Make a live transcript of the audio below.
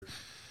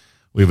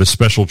We have a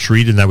special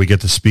treat in that we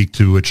get to speak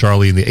to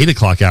Charlie in the 8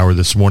 o'clock hour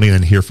this morning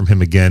and hear from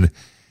him again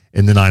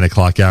in the 9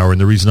 o'clock hour.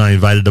 And the reason I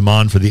invited him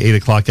on for the 8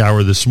 o'clock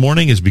hour this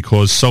morning is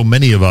because so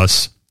many of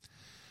us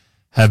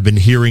have been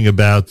hearing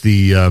about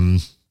the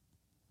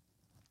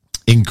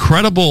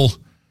incredible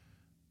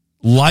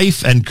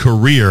life and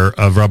career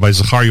of Rabbi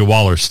Zecharia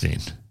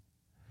Wallerstein.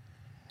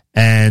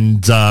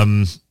 And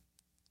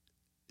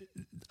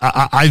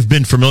I've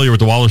been familiar with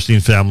the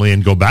Wallerstein family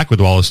and go back with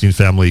the Wallerstein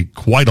family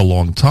quite a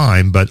long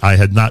time, but I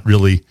had not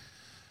really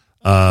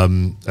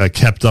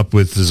kept up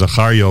with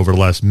Zecharia over the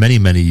last many,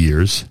 many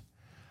years,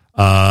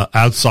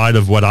 outside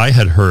of what I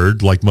had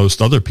heard, like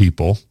most other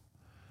people,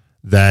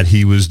 that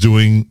he was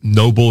doing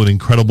noble and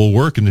incredible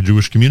work in the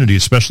Jewish community,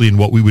 especially in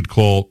what we would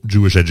call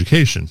Jewish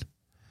education.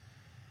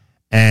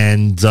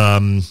 And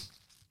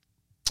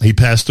he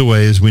passed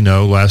away, as we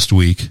know, last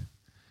week.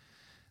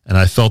 And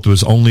I felt it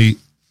was only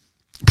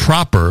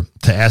proper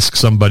to ask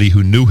somebody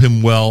who knew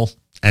him well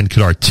and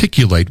could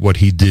articulate what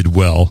he did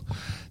well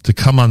to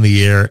come on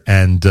the air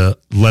and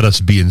let us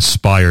be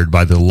inspired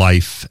by the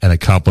life and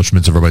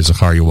accomplishments of Rabbi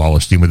Zecharia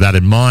Wallerstein. With that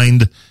in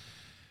mind,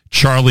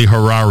 Charlie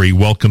Harary,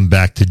 welcome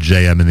back to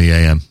JM in the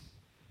AM.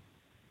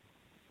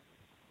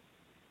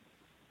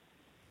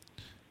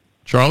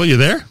 Charlie, you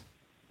there?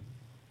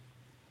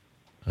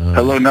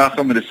 Hello,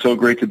 Nachum. It is so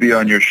great to be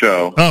on your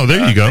show. Oh,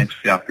 there you go. Thanks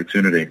for the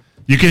opportunity.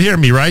 You can hear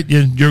me, right?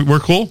 We're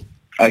cool?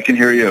 I can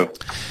hear you.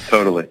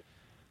 Totally.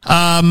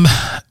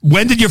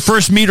 When did you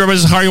first meet Rabbi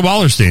Zecharia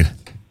Wallerstein?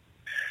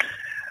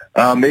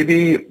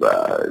 Maybe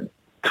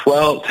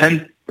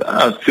 10,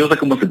 feels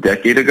like almost a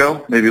decade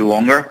ago, maybe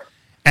longer.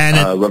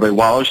 And Rabbi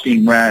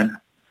Wallerstein ran.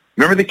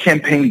 Remember the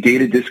campaign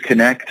Data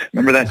Disconnect?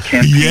 Remember that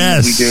campaign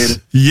we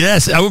did?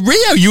 Yes.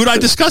 Rio, you and I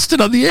discussed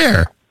it on the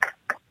air.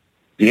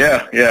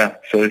 Yeah.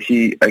 So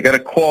I got a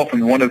call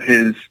from one of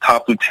his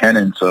top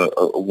lieutenants, a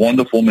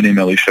wonderful woman named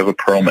Elisheva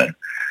Perlman,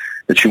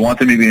 that she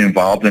wanted me to be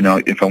involved in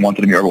if I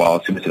wanted to meet Rabbi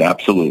Wallerstein. I said,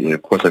 absolutely.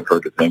 Of course, I've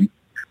heard of him.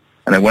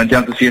 And I went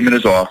down to see him in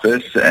his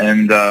office,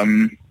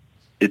 and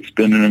it's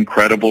been an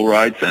incredible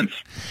ride since.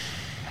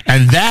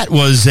 And that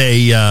was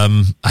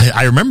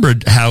I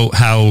remembered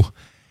how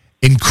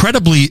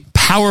incredibly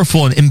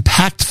powerful and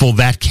impactful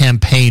that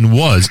campaign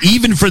was,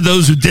 even for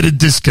those who didn't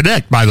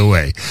disconnect, by the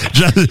way.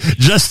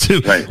 Just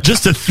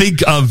to think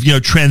of,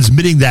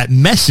 transmitting that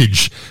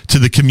message to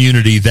the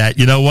community that,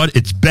 you know what,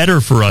 it's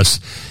better for us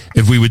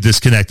if we would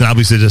disconnect. And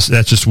obviously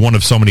that's just one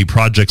of so many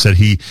projects that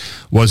he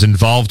was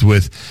involved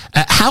with.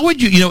 How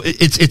would you,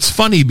 it's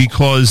funny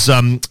because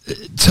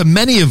to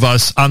many of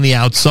us on the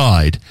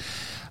outside,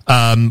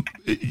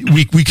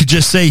 we could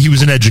just say he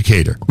was an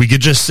educator. We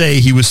could just say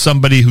he was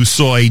somebody who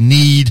saw a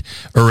need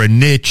or a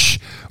niche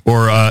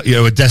or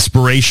a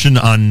desperation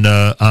on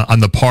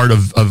the part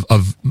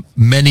of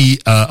many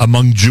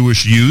among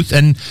Jewish youth,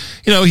 and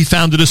he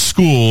founded a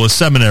school, a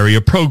seminary,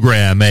 a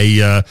program,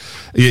 a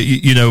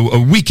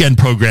weekend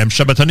program,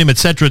 Shabbatonim,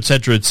 etc.,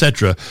 etc.,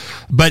 etc.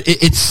 But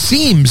it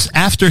seems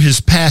after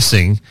his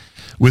passing,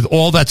 with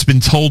all that's been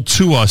told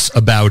to us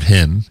about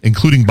him,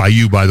 including by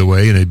you, by the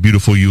way, in a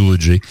beautiful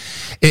eulogy,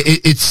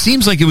 it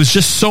seems like it was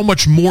just so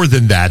much more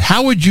than that.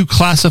 How would you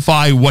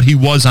classify what he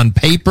was on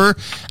paper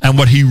and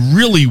what he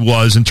really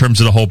was in terms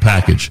of the whole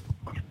package?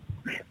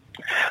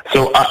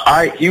 So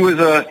he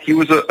was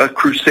a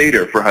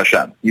crusader for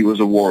Hashem. He was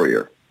a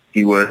warrior.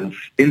 He was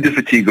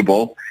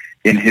indefatigable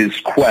in his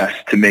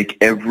quest to make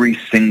every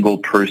single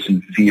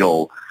person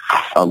feel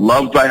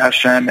loved by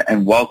Hashem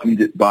and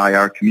welcomed by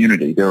our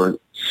community. There were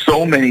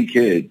so many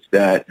kids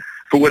that,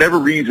 for whatever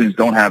reasons,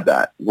 don't have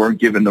that, weren't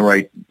given the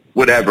right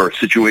whatever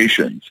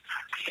situations.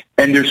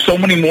 And there's so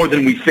many more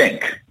than we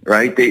think,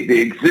 right? They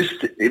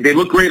exist. They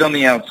look great on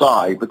the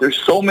outside, but there's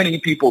so many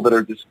people that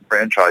are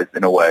disenfranchised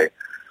in a way.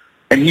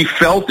 And he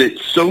felt it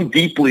so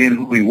deeply in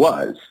who he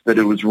was that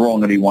it was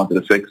wrong and he wanted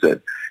to fix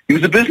it. He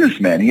was a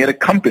businessman. He had a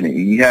company.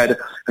 He had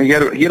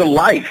a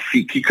life.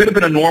 He could have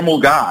been a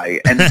normal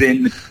guy and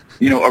been,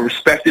 a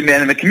respected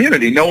man in the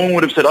community. No one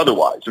would have said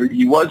otherwise.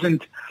 He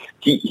wasn't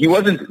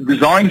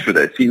designed for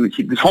this.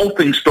 This whole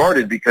thing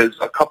started because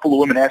a couple of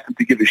women asked him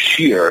to give a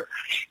shiur,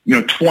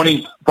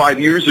 25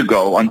 years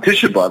ago on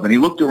Tisha B'Av, and he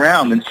looked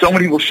around and so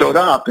many people showed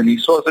up, and he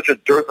saw such a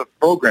dearth of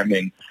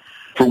programming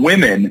for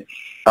women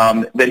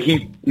that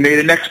he made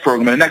a next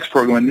program and a next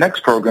program and a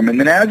next program. And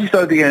then as he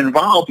started to get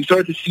involved, he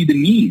started to see the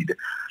need.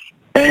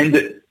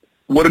 And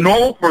what a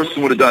normal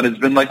person would have done is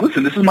been like,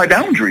 listen, this is my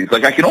boundaries.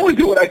 Like, I can only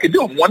do what I can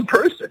do. I'm one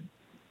person.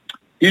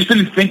 He just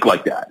didn't think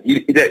like that.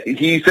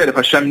 He said, if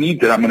Hashem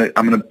needs it, I'm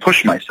gonna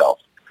push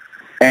myself.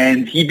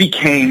 And he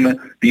became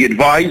the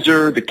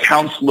advisor, the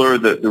counselor,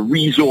 the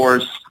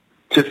resource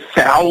to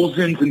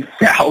thousands and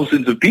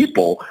thousands of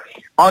people,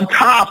 on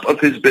top of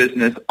his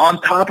business,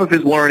 on top of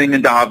his learning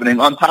and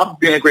davening, on top of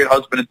being a great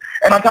husband,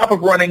 and on top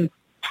of running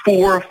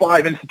 4 or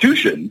 5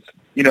 institutions,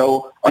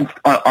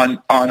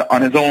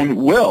 on his own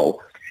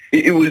will.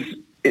 It was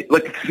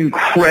like this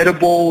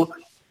incredible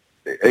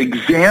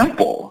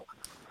example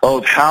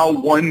of how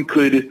one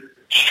could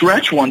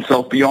stretch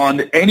oneself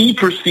beyond any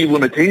perceived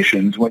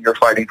limitations when you're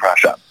fighting for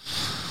Hashem.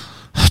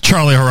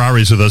 Charlie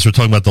Harari is with us. We're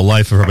talking about the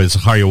life of Rabbi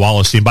Zachariah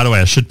Wallerstein. By the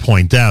way, I should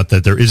point out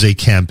that there is a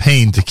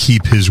campaign to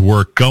keep his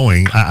work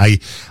going. I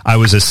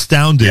was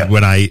astounded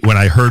when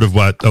I heard of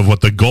what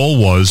the goal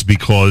was,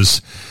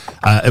 because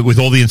with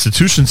all the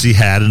institutions he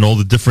had and all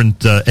the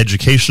different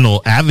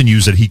educational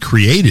avenues that he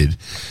created,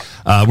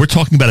 we're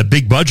talking about a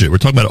big budget. We're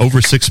talking about over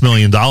 $6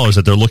 million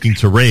that they're looking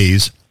to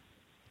raise.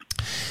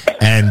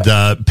 And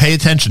pay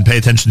attention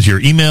to your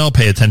email,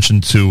 pay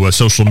attention to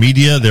social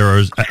media. There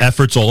are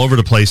efforts all over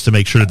the place to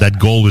make sure that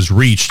goal is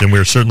reached, and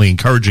we're certainly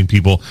encouraging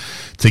people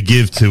to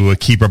give to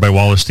keep Rabbi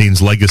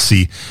Wallerstein's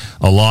legacy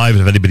alive.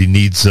 And if anybody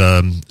needs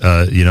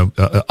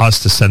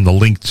us to send the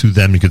link to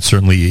them, you could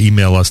certainly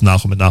email us,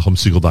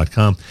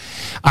 Nachum@NachumSegal.com.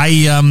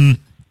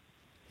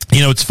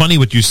 It's funny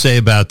what you say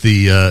about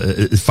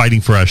the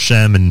fighting for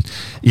Hashem and,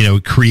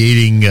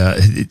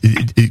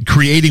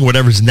 creating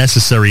whatever's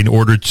necessary in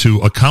order to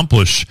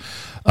accomplish,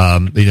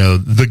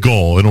 the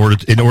goal in order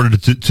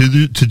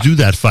to do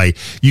that fight.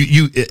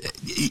 You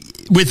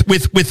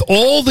with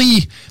all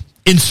the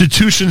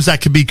institutions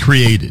that can be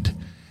created,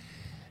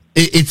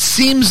 it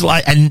seems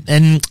like,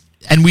 and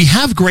we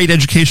have great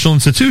educational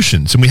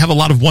institutions and we have a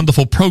lot of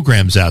wonderful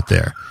programs out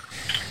there.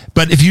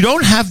 But if you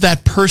don't have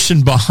that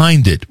person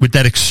behind it with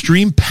that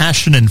extreme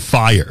passion and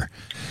fire,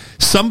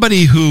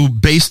 somebody who,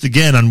 based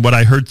again on what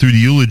I heard through the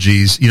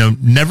eulogies,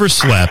 never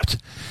slept,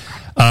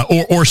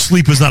 or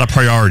sleep was not a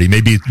priority.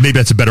 Maybe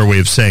that's a better way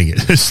of saying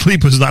it.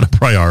 Sleep was not a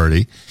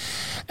priority.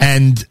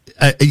 And,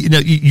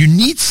 you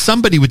need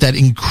somebody with that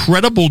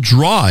incredible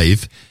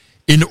drive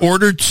in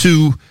order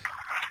to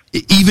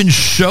even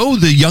show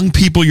the young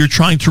people you're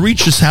trying to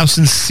reach just how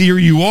sincere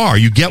you are.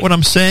 You get what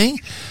I'm saying?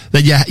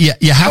 That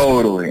you have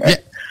totally. Yeah,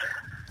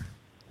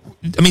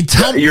 I mean,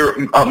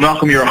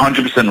 Malcolm, you're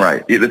 100%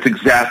 right. That's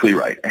exactly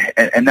right.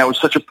 And that was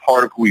such a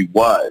part of who he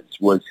was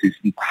his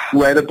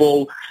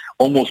incredible,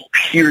 almost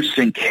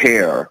piercing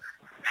care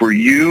for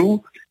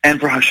you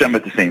and for Hashem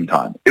at the same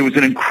time. It was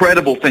an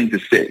incredible thing to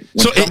see.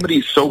 When somebody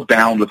is so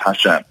bound with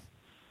Hashem.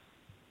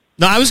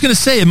 No, I was going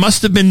to say it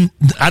must have been,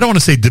 I don't want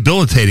to say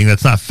debilitating,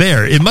 that's not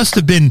fair. It must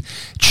have been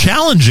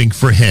challenging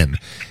for him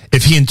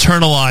if he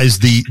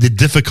internalized the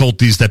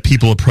difficulties that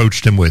people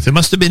approached him with. It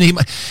must have been,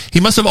 he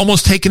must have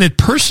almost taken it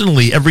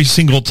personally every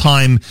single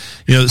time,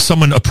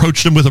 someone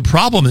approached him with a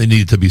problem that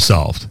needed to be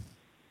solved.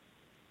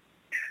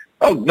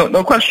 Oh,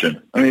 no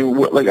question. I mean,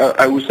 like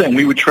I was saying,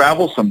 we would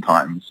travel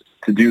sometimes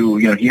to do,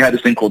 he had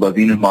this thing called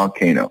Avinu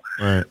Malkeinu,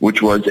 right,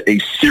 which was a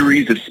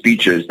series of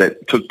speeches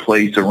that took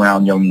place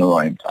around Yom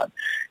Noraim time.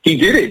 He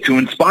did it to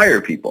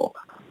inspire people.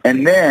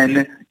 And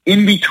then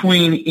in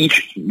between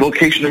each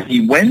location that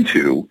he went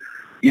to,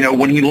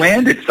 when he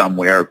landed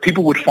somewhere,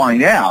 people would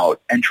find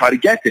out and try to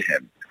get to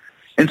him.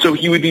 And so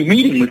he would be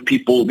meeting with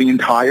people the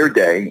entire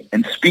day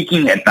and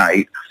speaking at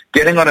night,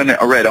 getting on a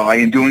red eye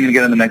and doing it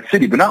again in the next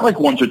city, but not like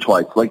once or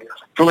twice, like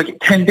for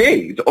 10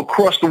 days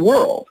across the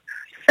world.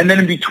 And then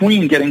in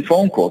between getting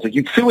phone calls. Like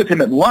you'd sit with him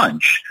at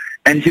lunch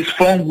and his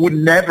phone would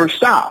never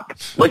stop.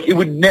 Like you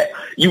would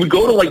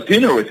go to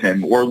dinner with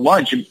him or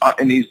lunch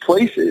in these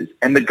places,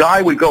 and the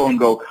guy would go and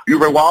go, "You're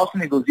Ray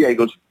Wallerstein?" He goes, "Yeah." He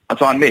goes,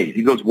 "It's on me."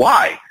 He goes,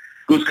 "Why?"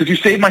 He goes, "Because you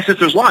saved my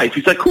sister's life."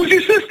 He's like, "Who's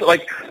your sister?"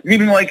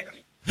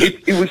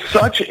 It was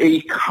such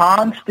a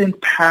constant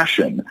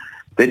passion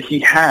that he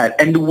had,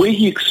 and the way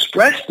he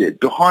expressed it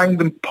behind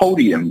the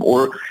podium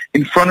or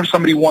in front of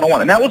somebody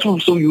one-on-one. And that was what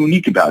was so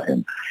unique about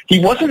him. He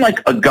wasn't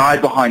like a guy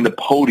behind the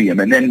podium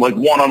and then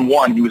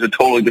one-on-one he was a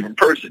totally different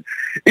person.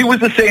 It was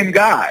the same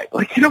guy.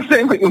 You know what I'm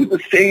saying? It was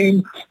the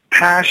same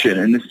passion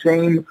and the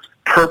same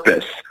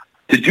purpose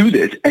to do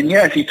this. And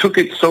yes, he took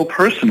it so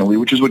personally,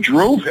 which is what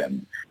drove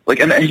him.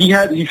 And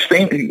he's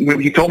famous.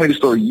 He told me the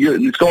story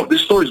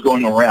this story is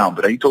going around,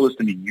 but he told this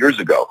to me years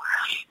ago,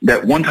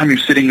 that one time he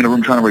was sitting in a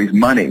room trying to raise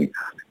money,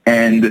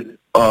 and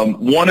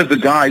one of the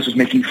guys was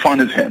making fun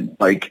of him,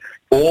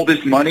 all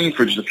this money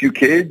for just a few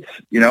kids,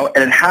 and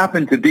it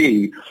happened to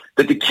be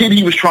that the kid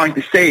he was trying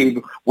to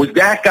save was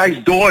that guy's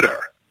daughter.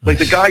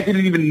 The guy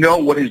didn't even know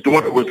what his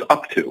daughter was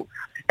up to.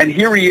 And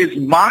here he is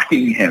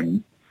mocking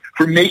him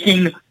for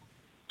making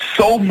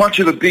so much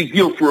of a big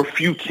deal for a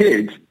few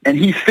kids, and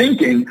he's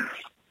thinking,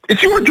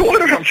 it's your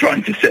daughter I'm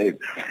trying to save.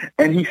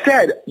 And he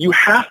said, you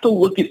have to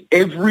look at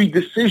every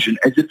decision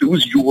as if it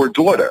was your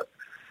daughter.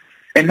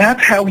 And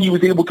that's how he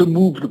was able to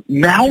move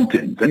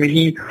mountains. I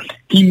mean,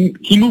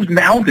 he moved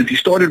mountains. He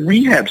started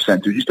rehab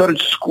centers. He started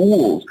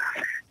schools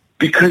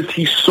because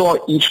he saw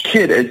each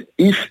kid as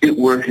if it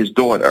were his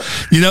daughter,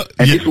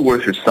 if it were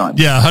his son.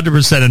 Yeah,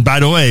 100%. And by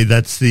the way,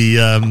 that's he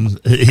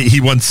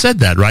once said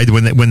that, right?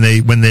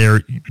 When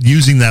they're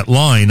using that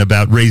line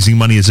about raising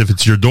money as if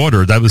it's your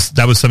daughter, that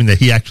was something that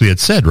he actually had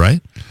said,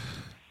 right?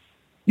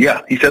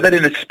 Yeah, he said that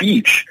in a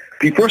speech.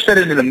 He first said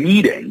it in a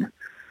meeting,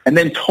 and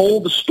then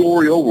told the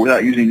story over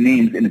without using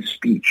names in his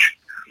speech.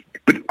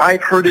 But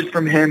I've heard it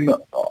from him.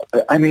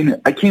 I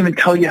can't even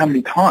tell you how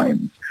many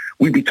times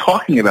we'd be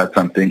talking about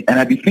something, and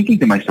I'd be thinking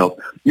to myself,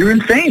 you're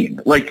insane.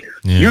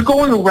 You're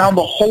going around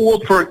the whole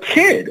world for a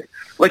kid.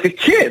 like a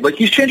kid. Like,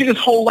 he's changing his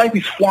whole life.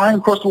 He's flying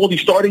across the world.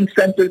 He's starting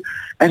centers.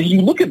 And he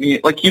look at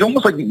me like he'd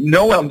almost like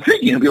know what I'm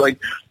thinking. He'd be like,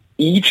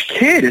 each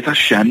kid is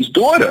Hashem's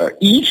daughter.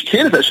 Each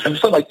kid is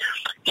Hashem's son. Like,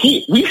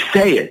 we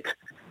say it.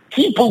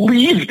 He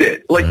believed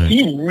it. Like,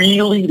 he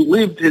really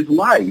lived his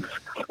life,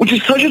 which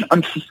is such an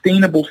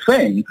unsustainable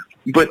thing.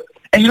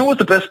 And you know what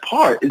the best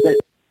part is? That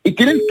it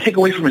didn't take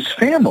away from his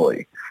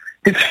family.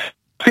 His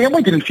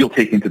family didn't feel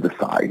taken to the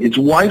side. His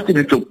wife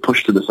didn't feel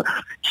pushed to the side.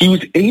 He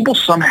was able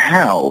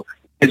somehow,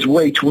 his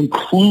way, to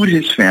include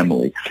his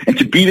family and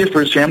to be there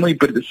for his family,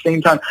 but at the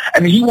same time, I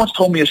mean, he once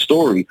told me a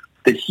story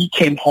that he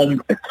came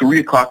home at 3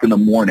 o'clock in the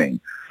morning,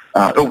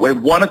 at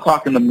 1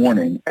 o'clock in the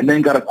morning, and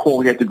then got a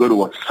call. He had to go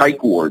to a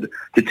psych ward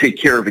to take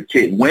care of a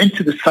kid. Went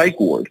to the psych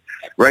ward,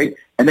 right?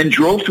 And then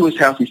drove to his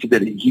house. He said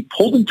that he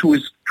pulled into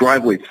his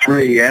driveway at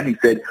 3 a.m. He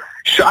said,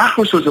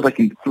 Shachos was like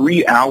in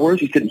 3 hours.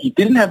 He said he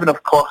didn't have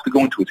enough cars to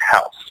go into his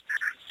house.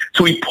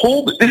 So he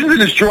pulled, this is in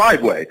his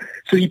driveway,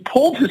 so he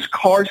pulled his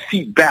car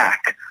seat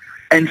back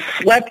and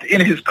slept in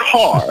his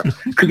car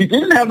because he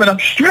didn't have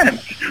enough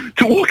strength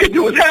to walk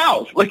into his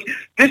house. Like,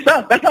 that's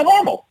not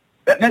normal.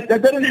 That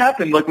doesn't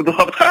happen like with the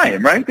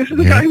Chaim, right? This is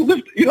a guy who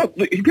lived,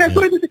 he passed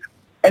away.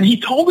 And he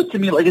told it to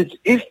me like as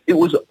if it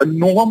was a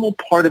normal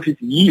part of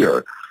his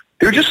year.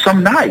 There are just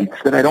some nights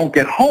that I don't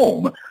get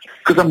home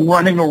because I'm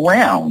running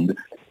around,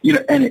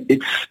 and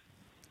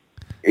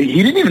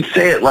he didn't even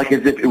say it like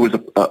as if it was a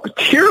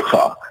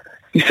tircha.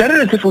 He said it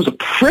as if it was a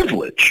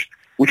privilege,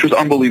 which was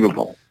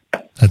unbelievable.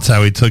 That's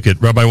how he took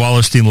it. Rabbi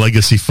Wallerstein,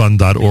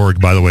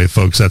 LegacyFund.org, by the way,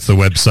 folks. That's the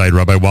website,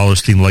 Rabbi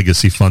Wallerstein,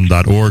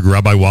 LegacyFund.org,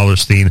 Rabbi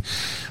Wallerstein,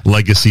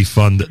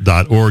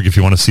 LegacyFund.org, if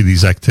you want to see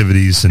these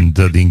activities and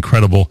the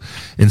incredible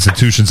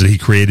institutions that he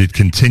created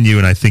continue.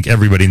 And I think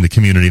everybody in the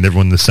community and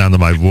everyone in the sound of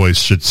my voice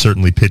should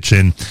certainly pitch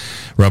in.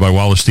 Rabbi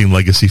Wallerstein,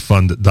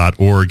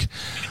 LegacyFund.org.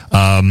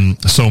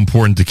 So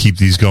important to keep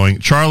these going.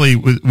 Charlie,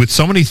 with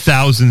so many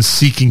thousands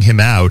seeking him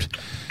out,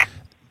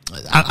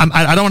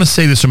 I don't want to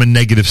say this from a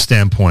negative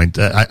standpoint.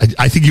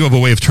 I think you have a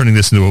way of turning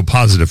this into a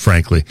positive,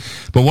 frankly.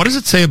 But what does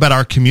it say about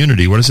our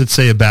community? What does it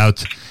say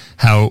about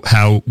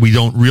how we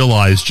don't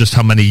realize just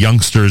how many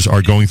youngsters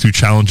are going through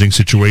challenging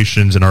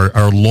situations and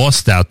are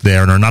lost out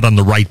there and are not on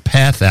the right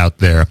path out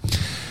there?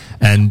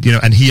 And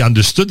and he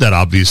understood that,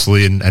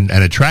 obviously, and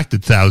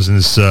attracted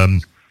thousands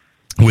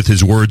with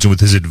his words and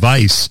with his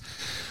advice.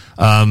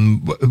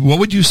 What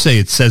would you say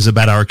it says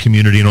about our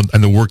community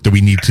and the work that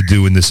we need to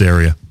do in this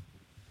area?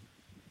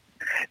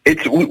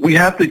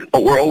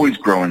 We're always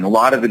growing. A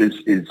lot of it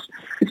is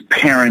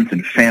parents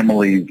and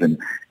families, and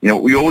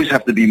we always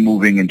have to be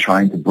moving and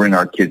trying to bring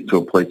our kids to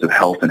a place of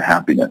health and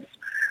happiness.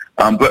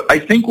 But I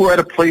think we're at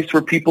a place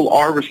where people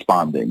are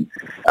responding.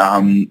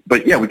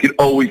 But yeah, we could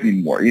always be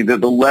more. The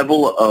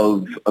level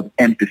of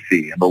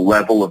empathy and the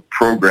level of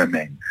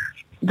programming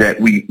that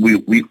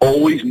we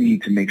always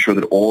need to make sure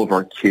that all of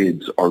our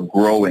kids are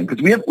growing,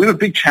 because we have a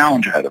big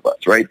challenge ahead of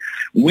us, right?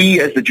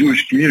 We as the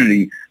Jewish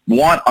community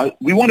want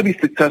to be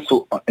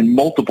successful in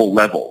multiple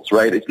levels,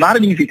 right? It's not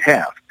an easy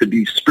task to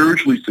be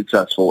spiritually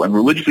successful and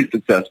religiously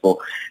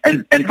successful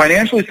and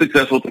financially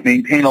successful to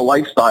maintain a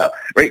lifestyle,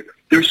 right?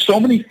 There's so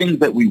many things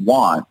that we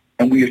want,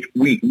 and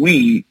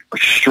we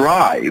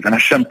strive, and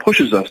Hashem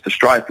pushes us to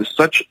strive for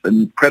such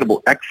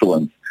incredible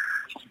excellence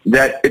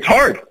that it's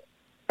hard.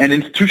 And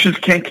institutions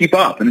can't keep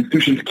up, and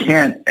institutions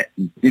can't,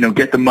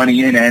 get the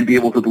money in and be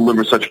able to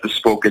deliver such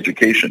bespoke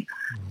education.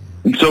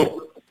 And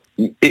so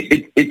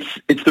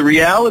it's the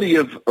reality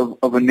of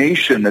a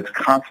nation that's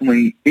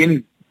constantly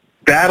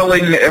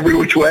battling every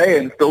which way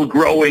and still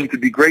growing to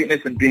be greatness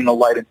and being a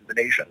light into the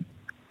nation.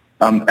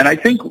 And I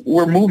think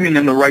we're moving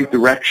in the right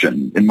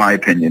direction, in my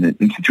opinion,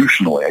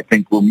 institutionally. I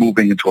think we're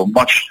moving into a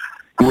much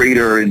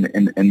greater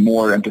and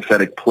more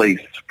empathetic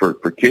place for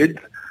kids.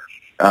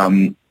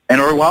 And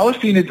Or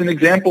Wallerstein is an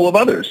example of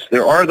others.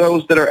 There are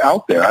those that are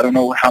out there. I don't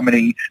know how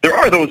many. There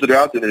are those that are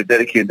out there that have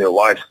dedicated their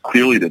lives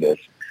clearly to this.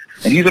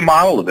 And he's a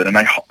model of it. And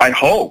I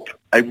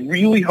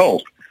really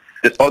hope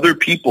that other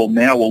people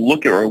now will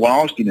look at Or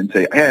Wallerstein and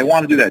say, hey, I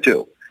want to do that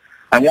too.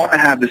 I want to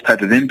have this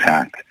type of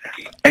impact.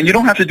 And you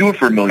don't have to do it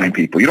for 1 million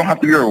people. You don't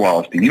have to be Or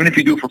Wallerstein. Even if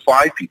you do it for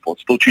 5 people,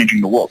 it's still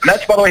changing the world. And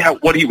that's, by the way,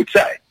 what he would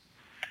say.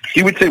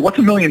 He would say, what's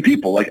 1 million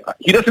people? Like,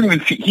 he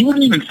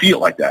wouldn't even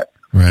feel like that.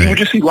 Right. He would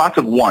just see lots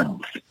of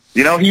ones.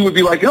 He would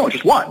be like, no, it's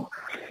just one.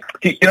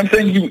 I'm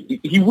saying?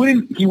 He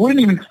wouldn't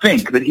even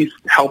think that he's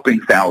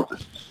helping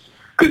thousands.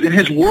 Because in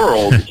his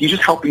world, he's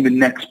just helping the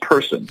next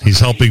person. He's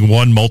helping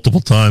one multiple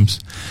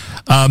times.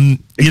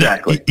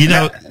 Exactly.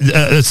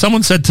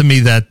 Someone said to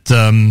me that,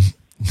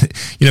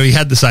 he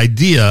had this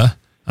idea,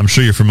 I'm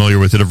sure you're familiar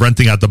with it, of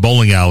renting out the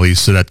bowling alleys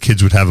so that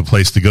kids would have a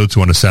place to go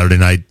to on a Saturday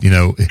night, in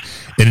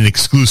an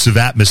exclusive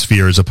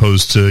atmosphere as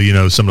opposed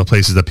to, some of the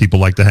places that people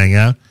like to hang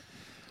out.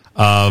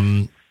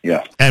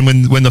 Yeah. And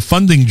when the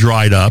funding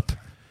dried up,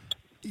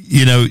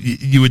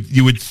 you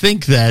would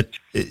think that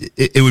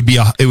it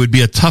would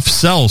be a tough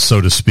sell, so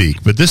to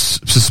speak. But this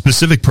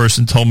specific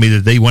person told me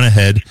that they went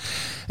ahead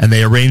and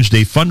they arranged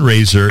a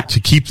fundraiser to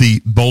keep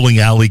the bowling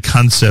alley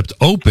concept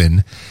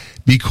open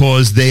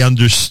because they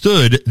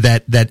understood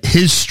that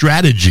his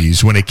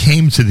strategies when it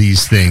came to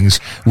these things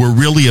were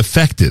really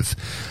effective.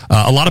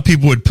 A lot of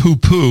people would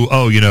poo-poo, what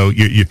are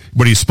you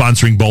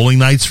sponsoring bowling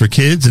nights for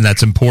kids? And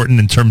that's important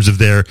in terms of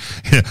their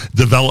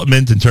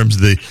development, in terms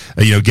of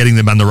the, getting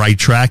them on the right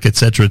track, et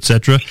cetera, et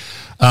cetera.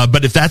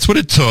 But if that's what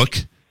it took,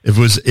 if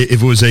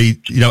it was a,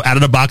 out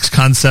of the box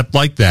concept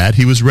like that,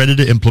 he was ready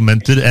to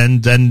implement it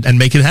and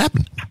make it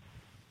happen.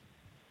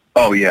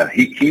 Oh, yeah.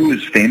 He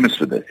was famous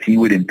for this. He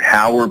would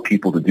empower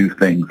people to do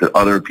things that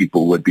other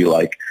people would be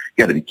like,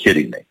 you got to be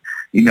kidding me.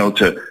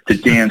 To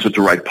dance or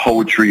to write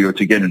poetry or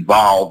to get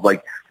involved.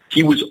 Like,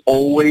 he was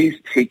always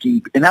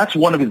taking, and that's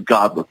one of his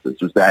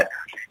godlessness, was that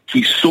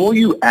he saw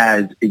you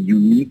as a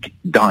unique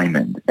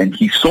diamond, and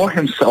he saw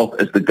himself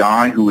as the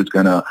guy who was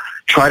going to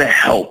try to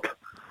help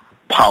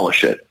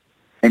polish it.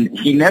 And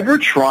he never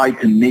tried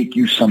to make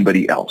you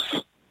somebody else.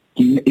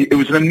 It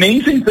was an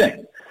amazing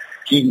thing.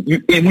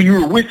 And when you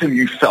were with him,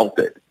 you felt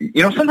it.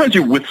 Sometimes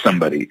you're with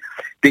somebody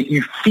that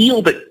you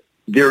feel that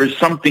there is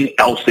something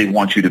else they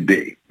want you to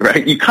be,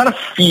 right? You kind of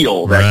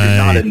feel that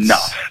you're not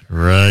enough.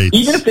 Right.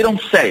 Even if they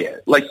don't say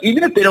it. Like,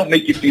 even if they don't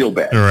make you feel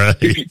bad. Right.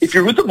 If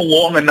you're with them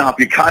long enough,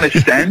 you kind of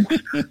sense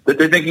that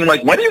they're thinking,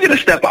 like, when are you going to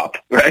step up,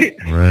 right?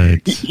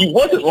 Right. He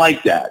wasn't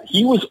like that.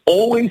 He was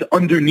always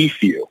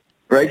underneath you,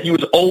 right? He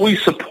was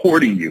always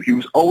supporting you. He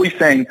was always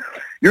saying,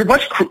 you're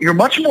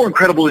much more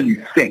incredible than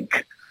you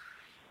think.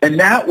 And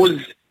that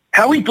was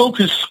how he built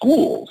his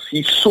schools.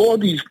 He saw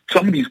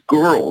some of these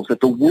girls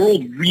that the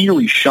world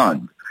really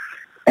shunned.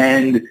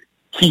 And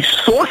he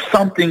saw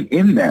something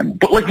in them,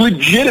 but like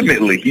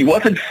legitimately, he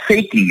wasn't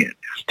faking it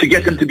to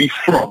get them to be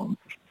frum,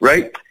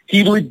 right?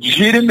 He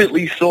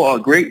legitimately saw a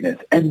greatness.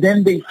 And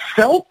then they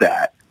felt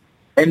that.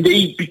 And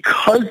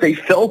because they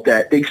felt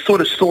that, they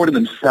sort of sorted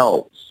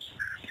themselves.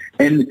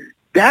 And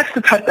that's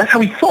how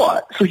he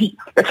thought. So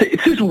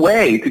it's his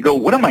way to go,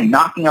 what am I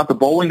knocking out the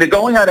bowling? They're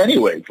going out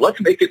anyways.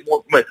 Let's make it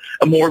more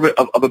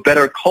of a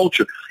better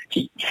culture.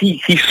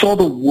 He saw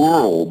the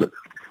world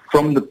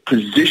from the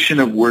position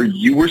of where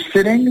you were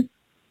sitting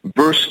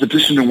versus the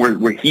position of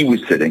where he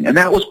was sitting. And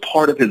that was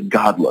part of his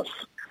godless,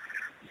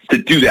 to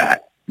do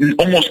that.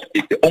 Almost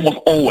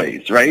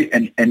always, right?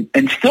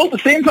 And still at the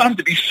same time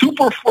to be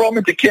super frum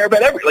and to care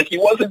about everything. Like, he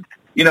wasn't,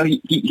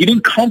 he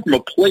didn't come from a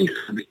place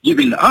of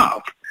giving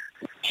up.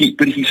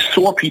 But he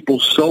saw people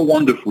so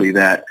wonderfully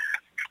that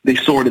they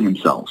saw it in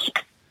themselves.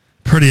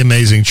 Pretty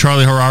amazing.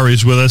 Charlie Harary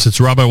is with us.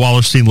 It's Rabbi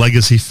Wallerstein,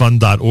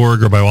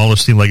 LegacyFund.org, Rabbi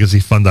Wallerstein,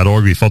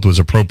 LegacyFund.org. We felt it was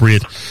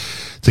appropriate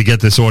to get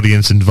this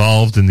audience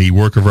involved in the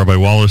work of Rabbi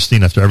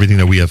Wallerstein after everything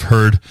that we have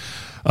heard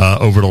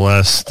over the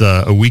last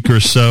a week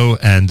or so.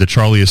 And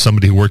Charlie is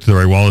somebody who worked with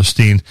Rabbi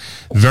Wallerstein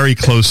very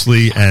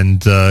closely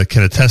and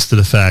can attest to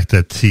the fact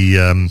that he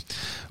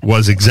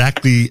was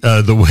exactly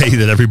the way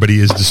that everybody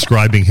is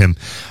describing him.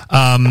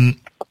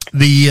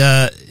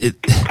 The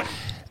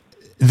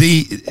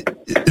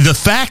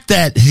fact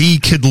that he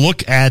could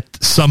look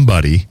at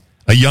somebody,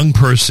 a young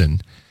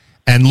person,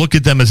 and look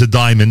at them as a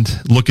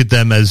diamond, look at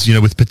them as,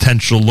 with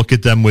potential, look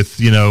at them with,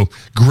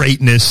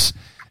 greatness,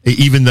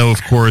 even though,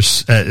 of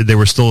course, they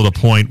were still at a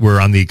point where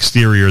on the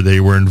exterior they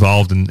were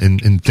involved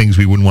in things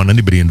we wouldn't want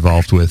anybody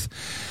involved with,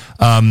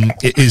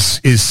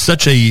 is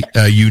such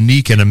a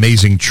unique and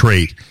amazing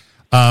trait.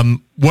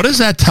 What does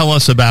that tell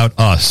us about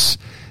us?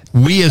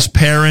 We as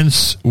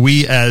parents,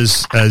 we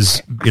as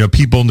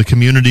people in the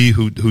community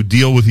who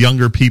deal with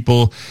younger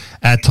people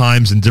at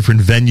times in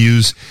different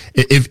venues,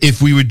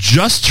 if we would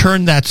just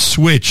turn that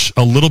switch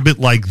a little bit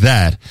like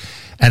that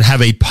and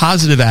have a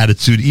positive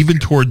attitude even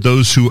toward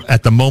those who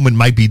at the moment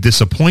might be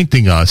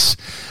disappointing us,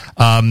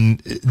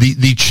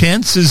 the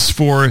chances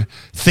for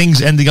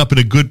things ending up in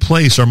a good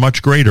place are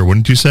much greater,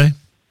 wouldn't you say?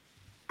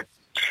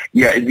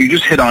 Yeah, you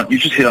just hit on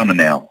the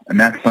nail, and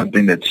that's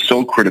something that's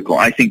so critical.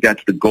 I think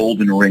that's the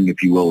golden ring,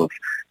 if you will, of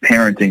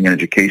parenting and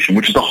education,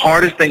 which is the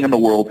hardest thing in the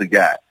world to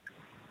get,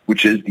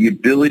 which is the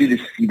ability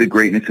to see the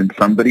greatness in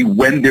somebody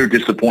when they're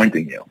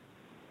disappointing you.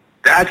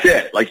 That's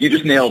it. Like, you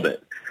just nailed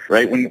it,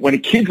 right? When a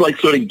kid's like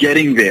sort of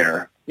getting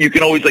there, you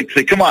can always like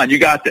say, "Come on, you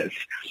got this."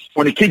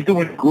 When a kid's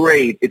doing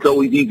great, it's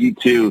always easy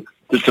to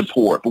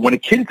support. But when a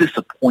kid's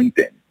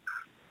disappointing,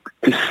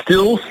 to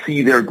still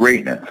see their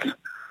greatness,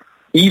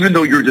 even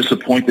though you're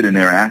disappointed in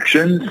their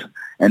actions,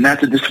 and that's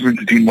the difference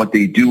between what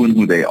they do and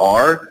who they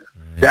are,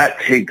 that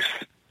takes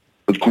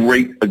a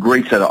great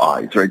set of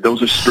eyes, right?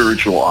 Those are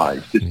spiritual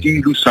eyes, to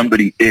see who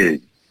somebody is,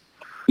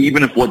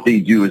 even if what they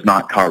do is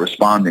not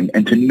corresponding,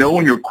 and to know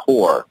in your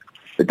core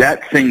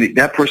that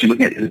person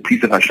looking at is a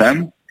piece of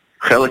Hashem,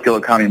 Chelek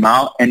Elokam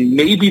Imal, and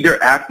maybe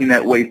they're acting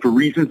that way for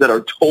reasons that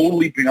are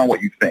totally beyond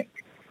what you think.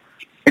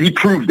 And he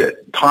proved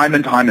it time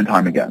and time and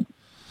time again.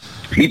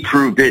 He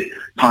proved it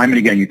time and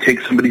again. You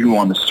take somebody who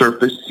on the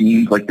surface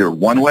seems like they're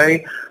one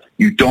way.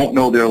 You don't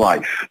know their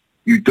life.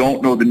 You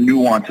don't know the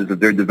nuances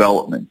of their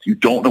development. You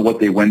don't know what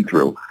they went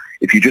through.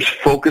 If you just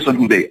focus on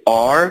who they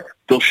are,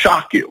 they'll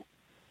shock you.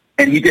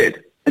 And he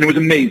did. And it was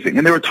amazing.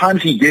 And there were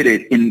times he did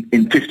it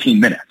in 15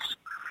 minutes.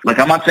 Like,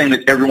 I'm not saying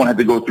that everyone had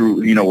to go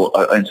through,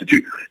 an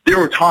institute. There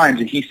were times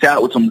that he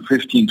sat with someone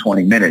 15,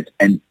 20 minutes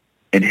and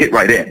hit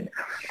right in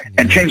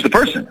and changed the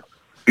person,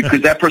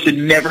 because that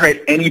person never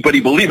had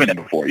anybody believe in him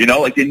before,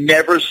 like they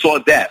never saw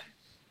that.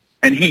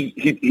 And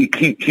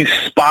he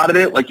spotted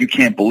it like you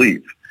can't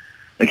believe.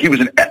 Like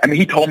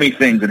he told me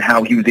things and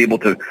how he was able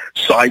to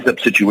size up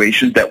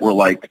situations that were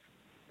like,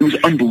 it was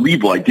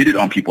unbelievable. I did it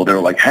on people. They were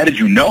like, how did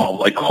you know?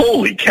 Like,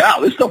 holy cow,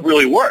 this stuff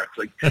really works.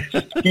 Like,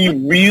 he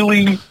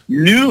really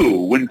knew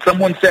when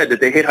someone said that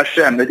they hate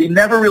Hashem, that they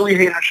never really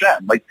hate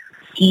Hashem. Like,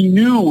 he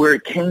knew where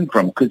it came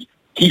from, because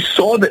he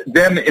saw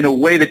them in a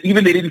way that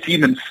even they didn't see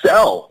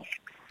themselves.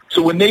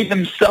 So when they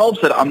themselves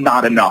said, I'm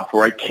not enough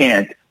or I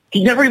can't,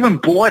 he never even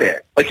bought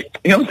it. Like,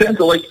 you know what I'm saying?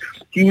 So, like,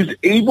 he was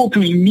able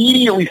to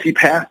immediately see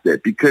past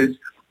it, because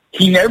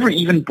he never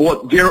even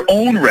bought their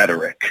own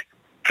rhetoric.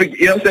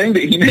 You know what I'm saying?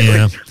 That he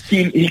never,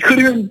 he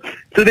couldn't even,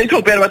 so they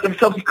talk bad about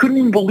themselves. He couldn't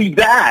even believe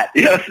that.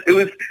 Yes,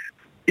 it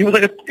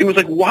was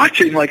like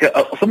watching like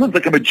someone's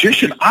like a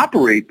magician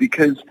operate,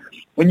 because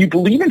when you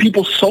believe in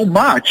people so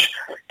much,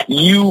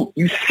 you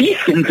see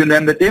things in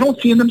them that they don't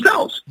see in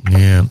themselves.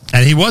 Yeah,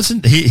 and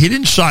he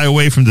didn't shy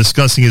away from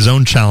discussing his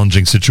own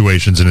challenging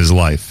situations in his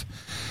life,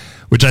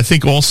 which I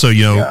think also,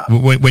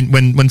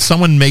 when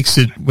someone makes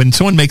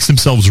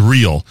themselves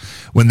real,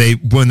 when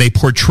they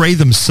portray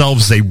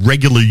themselves as a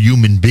regular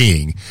human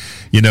being,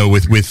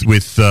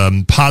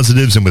 with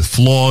positives and with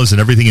flaws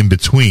and everything in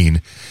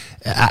between,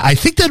 I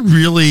think that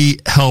really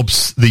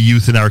helps the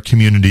youth in our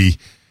community,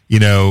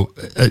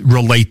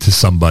 relate to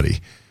somebody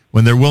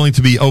when they're willing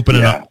to be open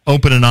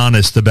and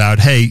honest about,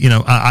 hey,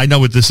 I know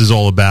what this is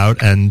all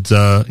about, and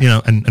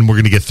and we're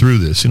going to get through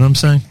this. You know what I'm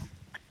saying?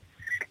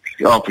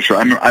 Oh, for sure.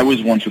 I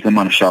was once with him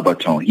on a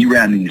Shabbaton. He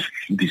ran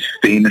these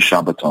famous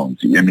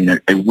Shabbatons. I mean,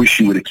 I wish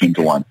he would have came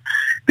to one.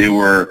 They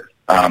were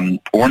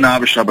Ornav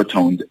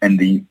Shabbatons, and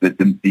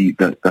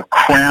the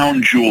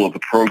crown jewel of the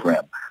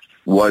program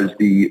was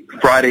the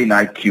Friday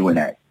night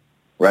Q&A,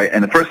 right?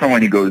 And the first time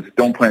when he goes,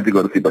 don't plan to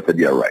go to sleep, I said,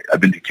 yeah, right. I've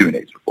been to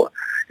Q&As before.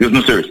 He goes,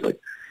 no, seriously.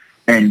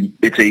 And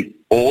it's a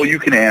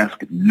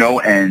all-you-can-ask,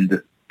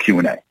 no-end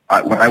Q&A.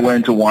 When I went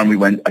into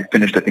one, I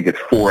finished, I think, at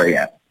 4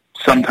 a.m.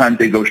 Sometimes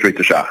they go straight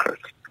to Shachar.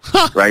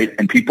 Right?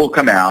 And people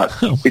come out.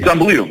 It's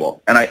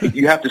unbelievable. And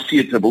you have to see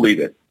it to believe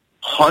it.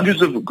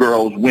 Hundreds of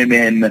girls,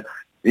 women,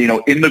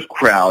 in the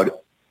crowd,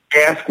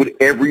 ask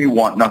whatever you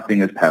want.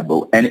 Nothing is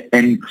taboo.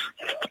 And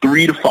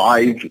 3 to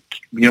 5,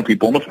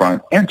 people in the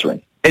front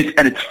answering.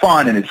 It's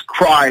fun, and it's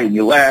cry, and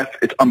you laugh.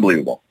 It's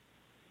unbelievable.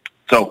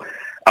 So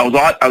I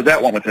was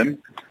at one with him,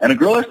 and a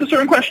girl asked a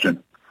certain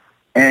question.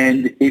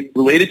 And it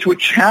related to a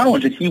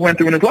challenge that he went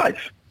through in his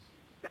life.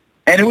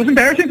 And it was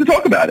embarrassing to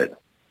talk about it.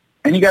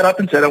 And he got up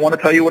and said, I want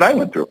to tell you what I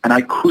went through. And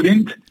I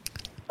couldn't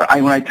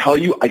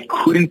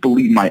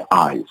believe my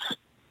eyes.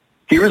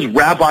 Here is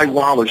Rabbi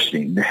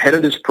Wallerstein, the head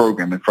of this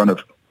program, in front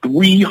of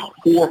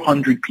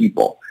 400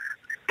 people,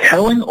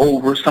 telling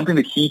over something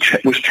that he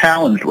was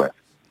challenged with.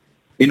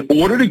 In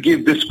order to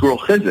give this girl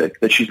chizuk,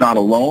 that she's not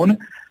alone,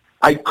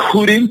 I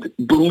couldn't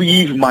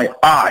believe my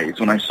eyes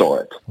when I saw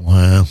it.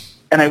 Wow.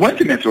 And I went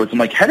to him afterwards. I'm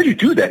like, how did you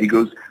do that? He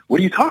goes,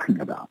 what are you talking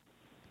about?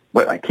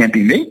 What, I can't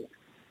be me?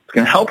 It's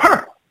going to help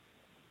her.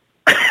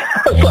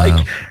 Wow.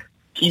 Like,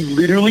 he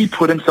literally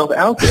put himself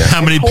out there.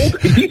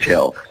 Told in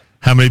detail.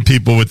 How many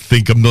people would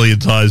think a million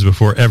times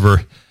before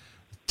ever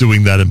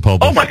doing that in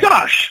public? Oh my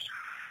gosh!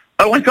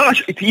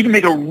 To even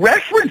make a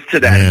reference to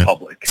that in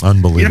public,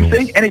 unbelievable. You know what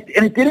I'm saying?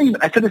 And it didn't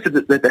even. I said this at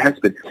the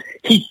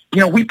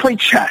Hesped. We played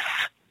chess.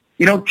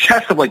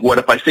 Chess of like, what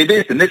if I say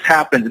this and this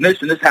happens and this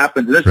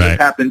happens and this and this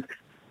happens.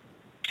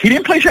 He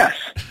didn't play chess.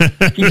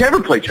 He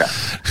never played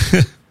chess.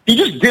 He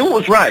just did what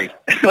was right.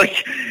 Like,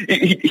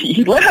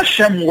 he let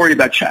Hashem worry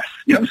about chess.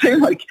 You know what I'm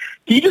saying? Like,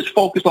 he just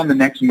focused on the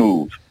next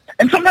move.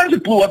 And sometimes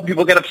it blew up and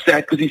people get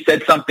upset because he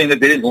said something that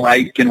they didn't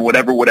like and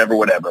whatever.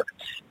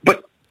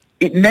 But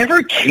it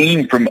never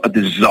came from a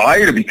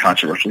desire to be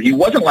controversial. He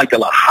wasn't like a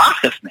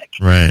lahachasnik.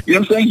 Right. You know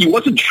what I'm saying? He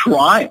wasn't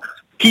trying.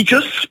 He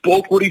just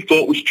spoke what he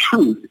thought was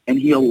truth, and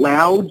he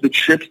allowed the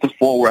chips to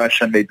fall where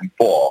Hashem made them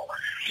fall.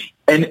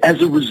 And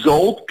as a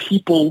result,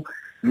 people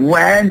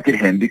ran to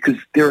him, because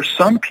there are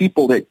some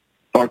people that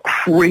are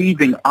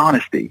craving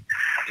honesty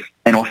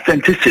and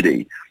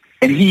authenticity,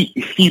 and he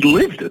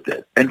lived with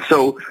it. And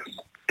so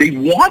they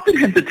wanted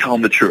him to tell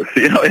them the truth.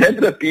 It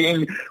ended up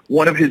being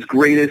one of his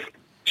greatest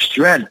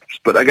strengths.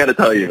 But I got to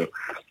tell you,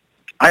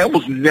 I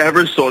almost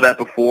never saw that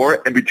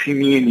before, and between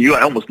me and you,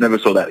 I almost never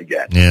saw that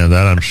again. Yeah,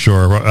 that I'm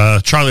sure.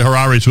 Charlie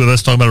Harari is with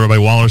us, talking about Rabbi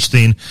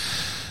Wallerstein.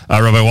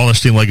 Rabbi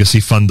Wallerstein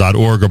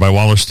LegacyFund.org, Rabbi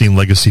Wallerstein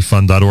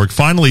LegacyFund.org.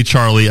 Finally,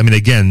 Charlie, I mean,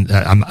 again,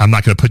 I'm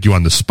not going to put you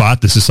on the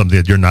spot. This is something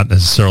that you're not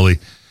necessarily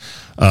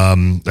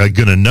going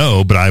to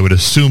know, but I would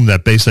assume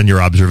that based on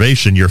your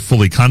observation, you're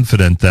fully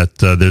confident that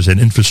there's an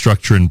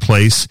infrastructure in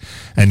place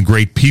and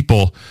great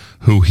people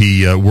who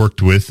he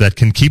worked with that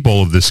can keep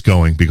all of this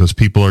going, because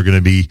people are going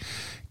to be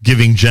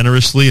giving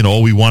generously, and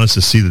all we want is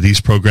to see that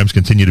these programs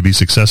continue to be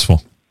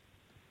successful.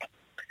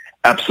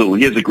 Absolutely.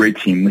 He has a great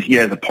team. He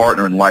has a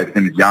partner in life. His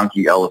name is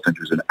Yankee Elephant,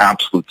 who's an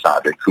absolute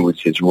tzaddik, who is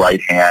his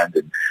right hand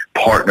and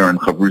partner in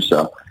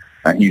Chavrusa.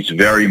 He's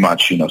very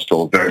much,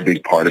 still a very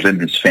big part of it,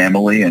 and his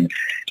family, and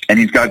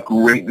he's got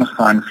great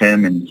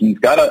mechanchim, and he's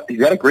got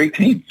a great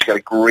team. He's got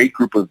a great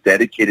group of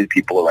dedicated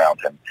people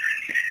around him.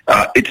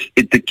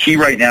 The key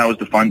right now is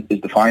the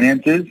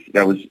finances.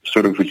 That was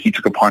sort of what he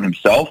took upon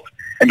himself,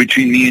 and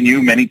between me and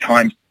you, many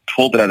times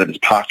pulled it out of his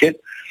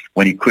pocket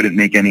when he couldn't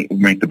make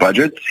the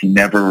budgets. He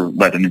never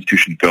let an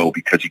institution go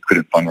because he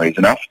couldn't fundraise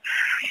enough.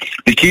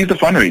 The key is the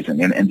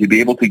fundraising, and to be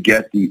able to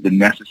get the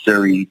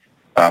necessary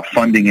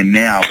funding in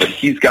now. But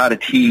he's got a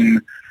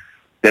team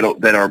that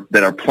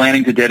are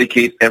planning to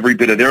dedicate every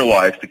bit of their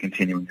lives to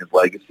continuing his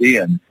legacy,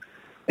 and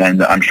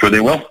I'm sure they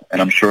will, and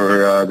I'm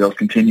sure they'll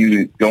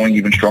continue going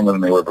even stronger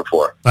than they were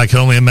before. I can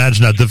only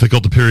imagine how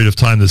difficult a period of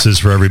time this is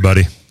for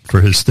everybody,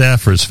 for his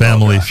staff, for his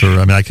family.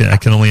 I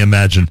can only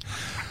imagine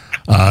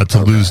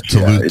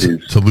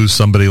to lose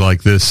somebody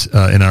like this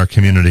in our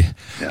community.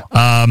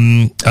 Yeah.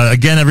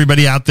 Again,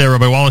 everybody out there,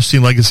 Rabbi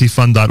Wallerstein,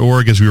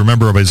 LegacyFund.org. As we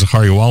remember Rabbi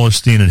Zachariah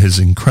Wallerstein and his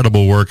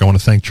incredible work, I want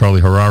to thank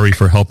Charlie Harary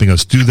for helping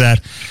us do that.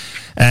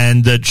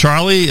 And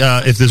Charlie,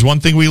 if there's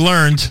one thing we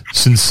learned,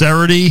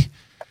 sincerity,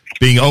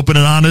 being open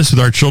and honest with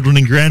our children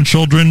and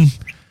grandchildren,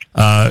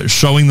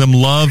 showing them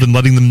love and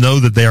letting them know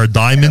that they are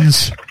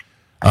diamonds.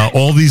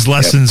 All these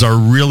lessons are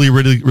really,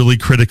 really, really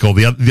critical.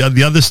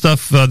 The other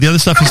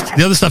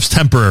stuff's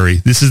temporary.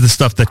 This is the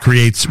stuff that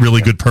creates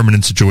really good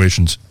permanent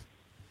situations.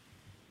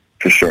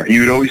 For sure. He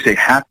would always say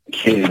happy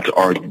kids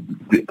are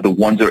the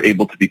ones that are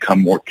able to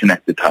become more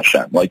connected to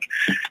Hashem. Like,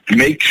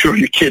 make sure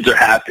your kids are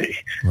happy.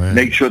 Right.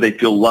 Make sure they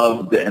feel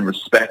loved and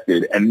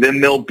respected. And then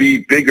they'll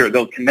be bigger.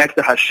 They'll connect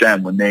to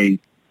Hashem when they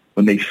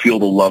feel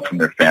the love from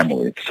their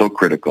family. It's so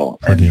critical.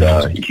 Pretty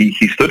and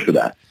he stood for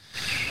that.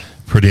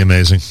 Pretty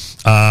amazing.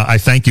 I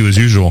thank you as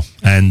usual.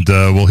 And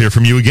we'll hear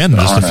from you again in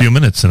just a few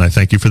minutes. And I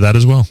thank you for that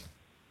as well.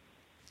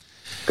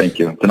 Thank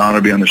you. It's an honor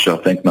to be on the show.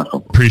 Thanks,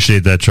 Michael.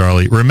 Appreciate that,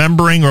 Charlie.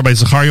 Remembering Rabbi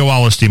Zachariah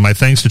Wallerstein, my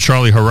thanks to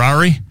Charlie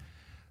Harary,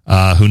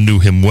 who knew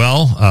him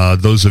well.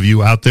 Those of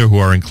you out there who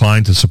are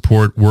inclined to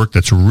support work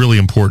that's really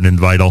important and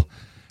vital,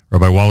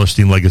 Rabbi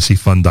Wallerstein,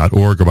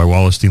 LegacyFund.org, Rabbi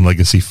Wallerstein,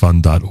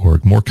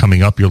 LegacyFund.org. More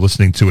coming up. You're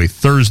listening to a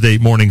Thursday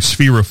morning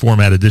Sefira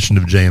format edition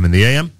of JM in the AM.